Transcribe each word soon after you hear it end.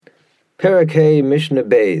Parakeh Mishnah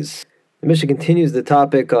Beis. The Mishnah continues the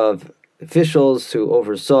topic of officials who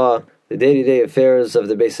oversaw the day-to-day affairs of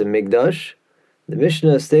the Beis Hamikdash. The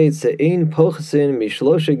Mishnah states that Ein Pochsin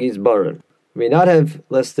Mishlosha Gizbaron. We may not have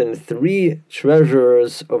less than 3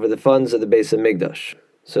 treasurers over the funds of the Beis Hamikdash.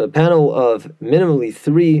 So a panel of minimally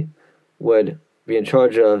 3 would be in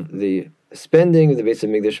charge of the spending of the Beis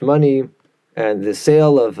Hamikdash money and the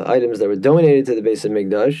sale of items that were donated to the Beis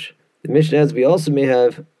Hamikdash. The Mishnah adds we also may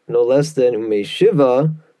have no less than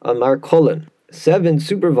Umeshiva Amar Kolin, 7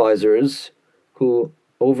 supervisors who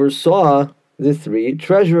oversaw the 3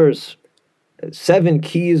 treasurers. 7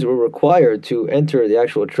 keys were required to enter the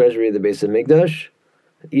actual treasury of the Beis Hamikdash.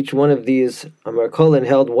 Each one of these Amar Kolin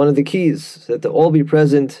held one of the keys, so that they'll all be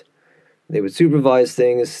present. They would supervise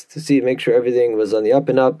things to make sure everything was on the up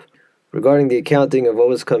and up regarding the accounting of what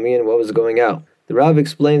was coming in and what was going out. The Rav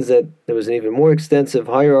explains that there was an even more extensive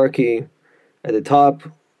hierarchy. At the top,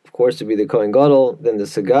 of course, would be the Kohen Gadol, then the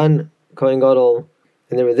Sagan Kohen Gadol,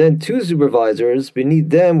 and there were then 2 supervisors. Beneath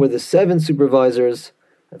them were the 7 supervisors,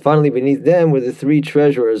 and finally beneath them were the 3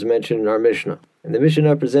 treasurers mentioned in our Mishnah. And the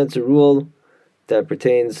Mishnah presents a rule that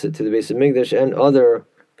pertains to the Beis Hamikdash and other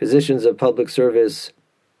positions of public service,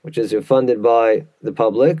 which is funded by the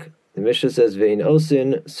public. The Mishnah says, Vein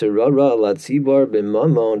osin serara latzibar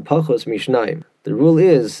b'mamon pachos mishnayim. The rule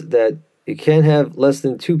is that you can't have less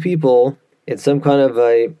than 2 people in some kind of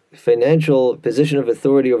a financial position of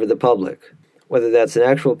authority over the public, whether that's an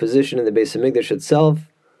actual position in the Beis Hamikdash itself,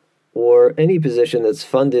 or any position that's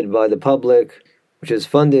funded by the public, which is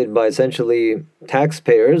funded by essentially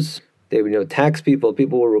taxpayers. They would tax people.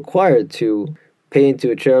 People were required to pay into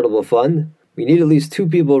a charitable fund. We need at least 2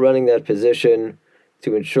 people running that position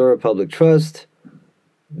to ensure public trust.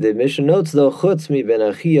 The Mishnah notes, though, chutz mi ben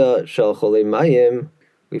achia shal cholei mayim,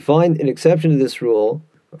 we find an exception to this rule.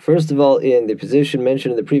 First of all, in the position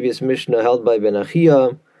mentioned in the previous Mishnah held by Ben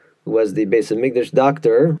Achia, who was the Beis Hamikdash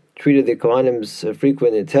doctor, treated the Kohanim's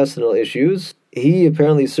frequent intestinal issues. He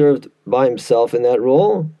apparently served by himself in that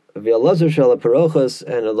role. V'Elazar shel haparochas,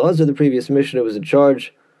 and Elazar, the previous Mishnah, was in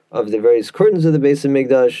charge of the various curtains of the Beis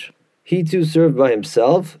Hamikdash. He too served by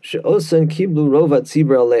himself. She'osan kiblu rovat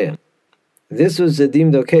tzibur aleim. This was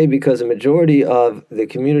deemed okay because a majority of the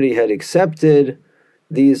community had accepted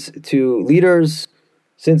these 2 leaders.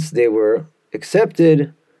 Since they were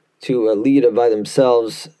accepted to lead by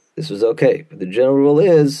themselves, this was okay. But the general rule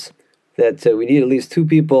is that we need at least 2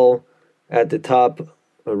 people at the top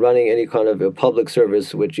running any kind of a public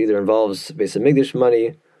service which either involves Beis Hamikdash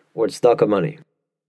money or tzedakah money.